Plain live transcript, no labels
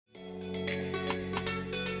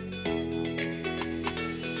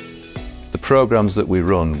programs that we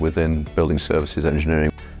run within building services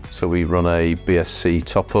engineering. So we run a BSc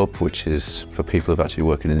top-up, which is for people who've actually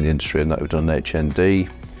working in the industry and that have done an HND.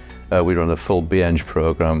 We run a full BEng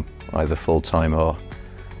program, either full-time or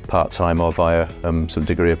part-time or via some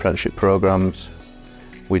degree apprenticeship programs.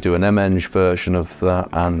 We do an MEng version of that,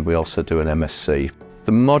 and we also do an MSc.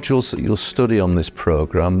 The modules that you'll study on this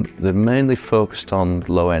program, they're mainly focused on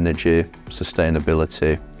low energy,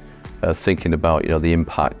 sustainability, thinking about the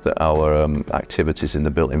impact that our activities in the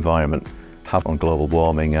built environment have on global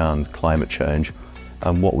warming and climate change,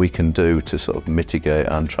 and what we can do to sort of mitigate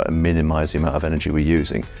and try to minimise the amount of energy we're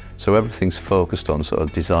using. So everything's focused on sort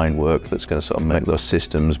of design work that's going to sort of make those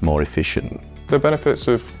systems more efficient. The benefits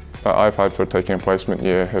that I've had for taking a placement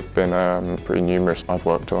year have been pretty numerous. I've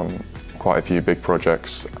worked on quite a few big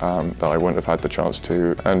projects that I wouldn't have had the chance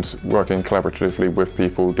to, and working collaboratively with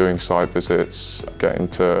people, doing site visits, getting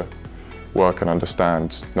to work and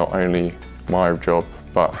understand not only my job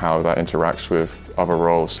but how that interacts with other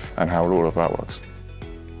roles and how all of that works.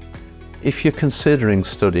 If you're considering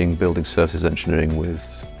studying building services engineering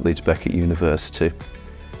with Leeds Beckett University,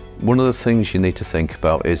 one of the things you need to think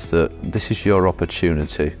about is that this is your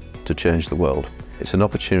opportunity to change the world. It's an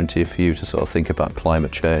opportunity for you to sort of think about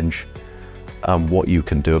climate change and what you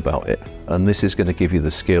can do about it. And this is going to give you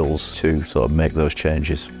the skills to sort of make those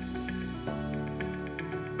changes.